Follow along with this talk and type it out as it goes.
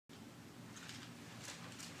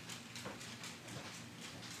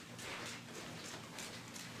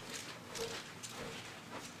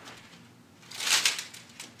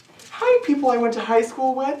people I went to high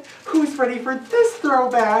school with. Who's ready for this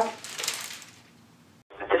throwback?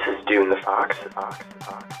 This is DoonTheFox.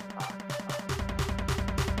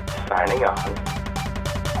 Signing off.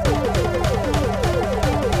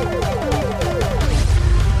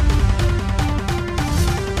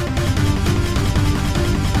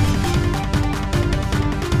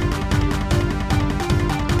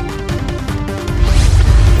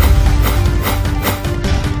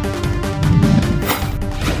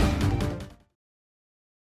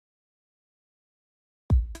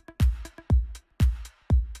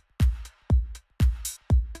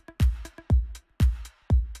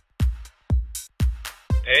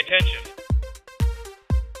 Pay attention.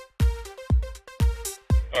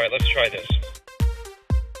 All right, let's try this.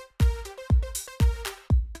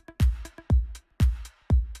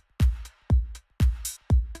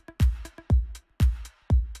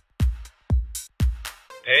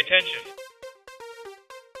 Pay attention.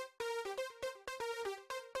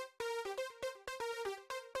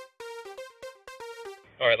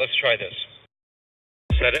 All right, let's try this.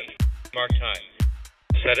 Set it, mark time.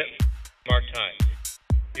 Set it, mark time.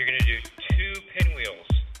 You're going to do 2 pinwheels,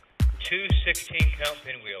 2 16-count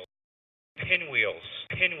pinwheels, pinwheels,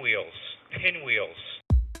 pinwheels, pinwheels.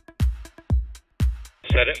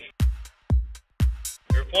 Set it.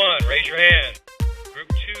 Group 1, raise your hand. Group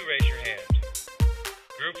 2, raise your hand.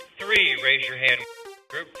 Group 3, raise your hand.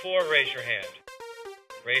 Group 4, raise your hand.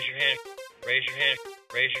 Raise your hand, raise your hand,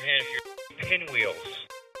 raise your hand if you're pinwheels,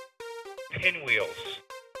 pinwheels.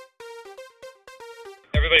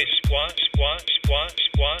 Everybody squat, squat, squat,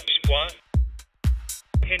 squat, squat.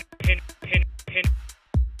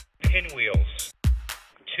 Pinwheels.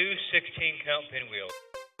 2 16-count pinwheels.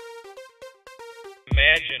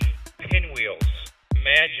 Imagine pinwheels.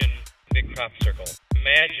 Imagine big crop circle.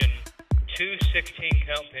 Imagine 2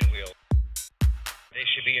 16-count pinwheels. They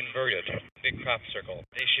should be inverted. Big crop circle.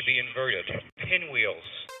 They should be inverted.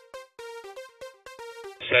 Pinwheels.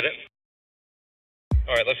 Set it.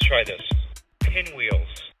 All right, let's try this.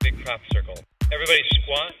 Pinwheels, big crop circle. Everybody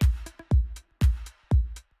squat.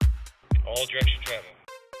 All direction travel.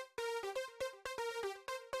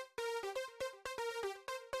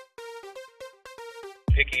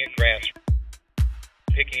 Picking at grass.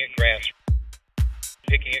 Picking at grass.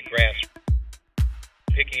 Picking at grass.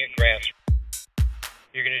 Picking at grass.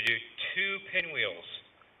 You're going to do 2 pinwheels.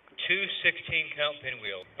 2 16-count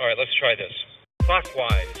pinwheels. All right, let's try this.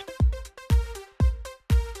 Clockwise.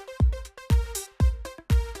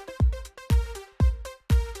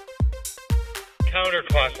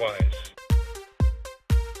 Counterclockwise.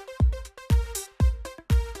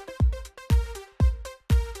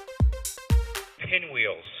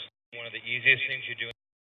 Pinwheels. One of the easiest things you do.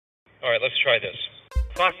 All right, let's try this.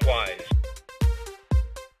 Clockwise.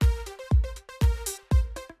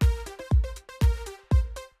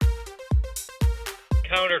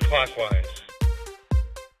 Counterclockwise.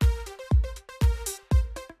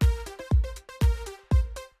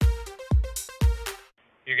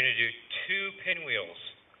 You're going to do 2 pinwheels,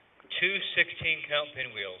 2 16-count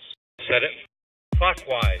pinwheels. Set it.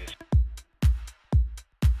 Clockwise.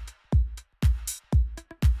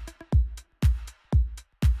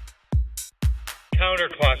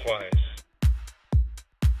 Counterclockwise.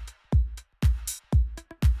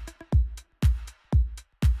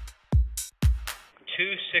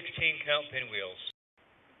 Two 16-count pinwheels.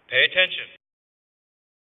 Pay attention.